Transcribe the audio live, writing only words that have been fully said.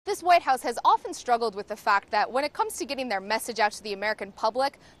This White House has often struggled with the fact that when it comes to getting their message out to the American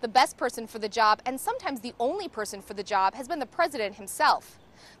public, the best person for the job, and sometimes the only person for the job, has been the president himself.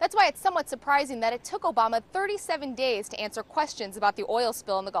 That's why it's somewhat surprising that it took Obama 37 days to answer questions about the oil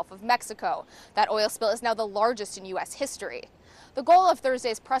spill in the Gulf of Mexico. That oil spill is now the largest in U.S. history. The goal of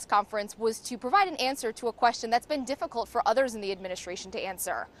Thursday's press conference was to provide an answer to a question that's been difficult for others in the administration to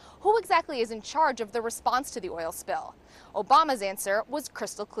answer. Who exactly is in charge of the response to the oil spill? Obama's answer was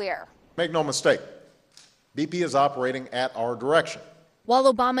crystal clear. Make no mistake, BP is operating at our direction.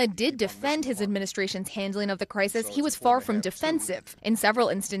 While Obama did defend his administration's handling of the crisis, he was far from defensive. In several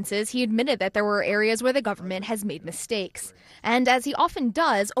instances, he admitted that there were areas where the government has made mistakes. And as he often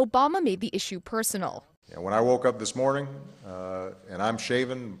does, Obama made the issue personal. When I woke up this morning and I'm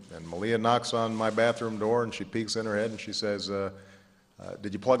shaving and Malia knocks on my bathroom door and she peeks in her head and she says,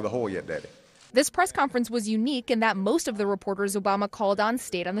 did you plug the hole yet, Daddy? This press conference was unique in that most of the reporters Obama called on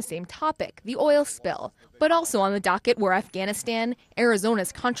stayed on the same topic, the oil spill. But also on the docket were Afghanistan,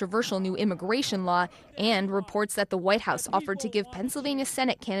 Arizona's controversial new immigration law, and reports that the White House offered to give Pennsylvania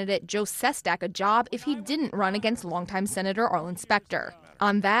Senate candidate Joe Sestak a job if he didn't run against longtime Senator Arlen Specter.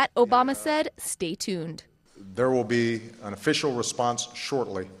 On that, Obama said, stay tuned. There will be an official response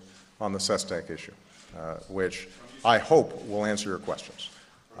shortly on the Sestak issue, which I hope will answer your questions.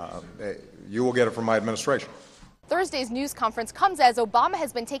 You will get it from my administration. Thursday's news conference comes as Obama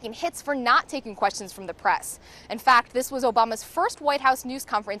has been taking hits for not taking questions from the press. In fact, this was Obama's first White House news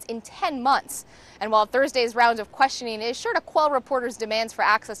conference in 10 months. And while Thursday's round of questioning is sure to quell reporters' demands for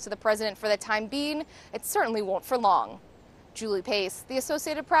access to the president for the time being, it certainly won't for long. Julie Pace, The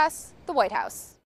Associated Press, the White House.